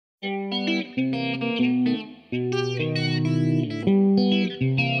One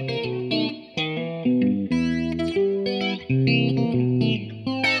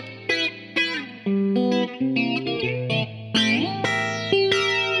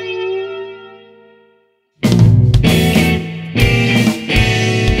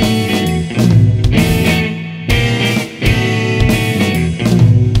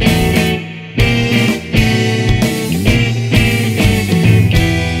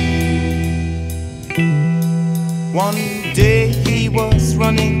day he was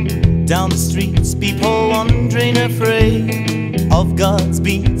running down the streets, people wondering, afraid of God's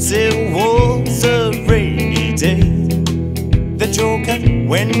beats. It was a rainy day. The Joker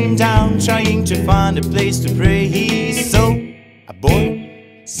went down trying to find a place to pray. He saw a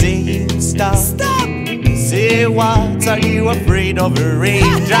boy saying, "Stop, stop." Say, "What are you afraid of a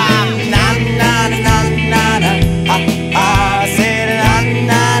raindrop?" Na na na na na, ha ha. Said na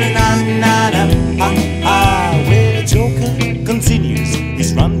na na na na, ha ha. Well, the Joker continues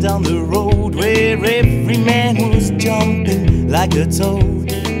his run down the road where every man was jumping like a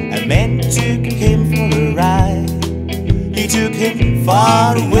toad. A man took him for a ride. He took him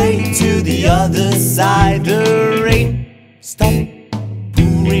far away to the other side. The rain stopped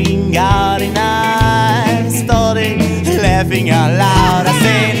pouring out and I started laughing out loud. I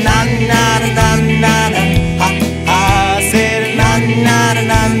said na na na na na, ha ha. I said na na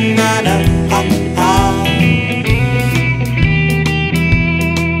na na na, ha ha.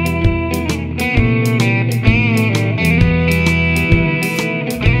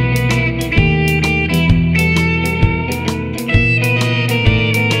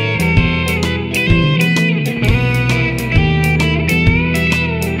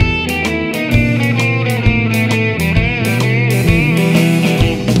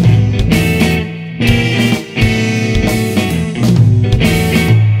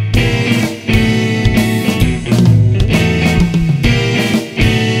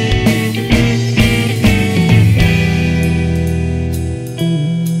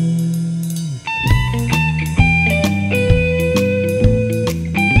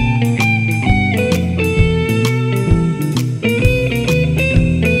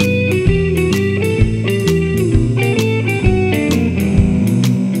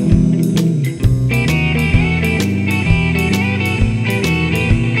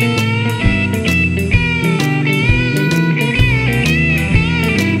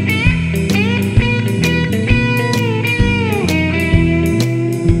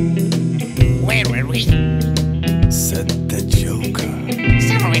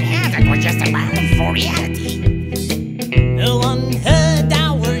 No one heard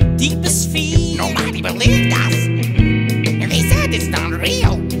our deepest fear. Nobody believed us, and they said it's not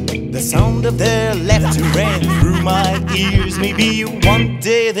real. The sound of their laughter ran through my ears. Maybe one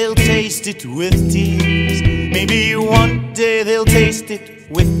day they'll taste it with tears. Maybe one day they'll taste it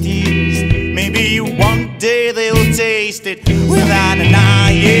with tears. Maybe one day they'll taste it with an